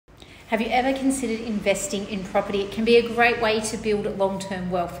Have you ever considered investing in property? It can be a great way to build long-term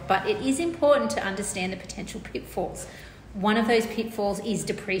wealth, but it is important to understand the potential pitfalls. One of those pitfalls is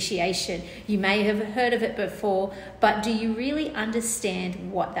depreciation. You may have heard of it before, but do you really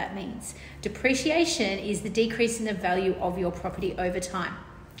understand what that means? Depreciation is the decrease in the value of your property over time.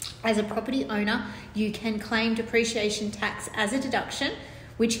 As a property owner, you can claim depreciation tax as a deduction,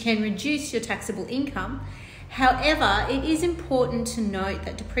 which can reduce your taxable income. However, it is important to note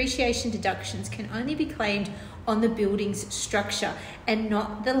that depreciation deductions can only be claimed on the building's structure and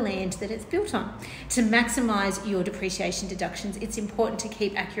not the land that it's built on. To maximise your depreciation deductions, it's important to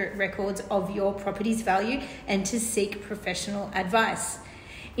keep accurate records of your property's value and to seek professional advice.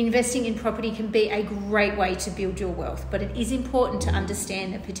 Investing in property can be a great way to build your wealth, but it is important to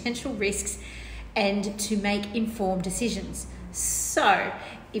understand the potential risks and to make informed decisions. So,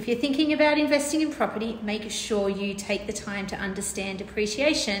 if you're thinking about investing in property, make sure you take the time to understand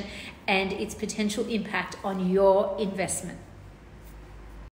depreciation and its potential impact on your investment.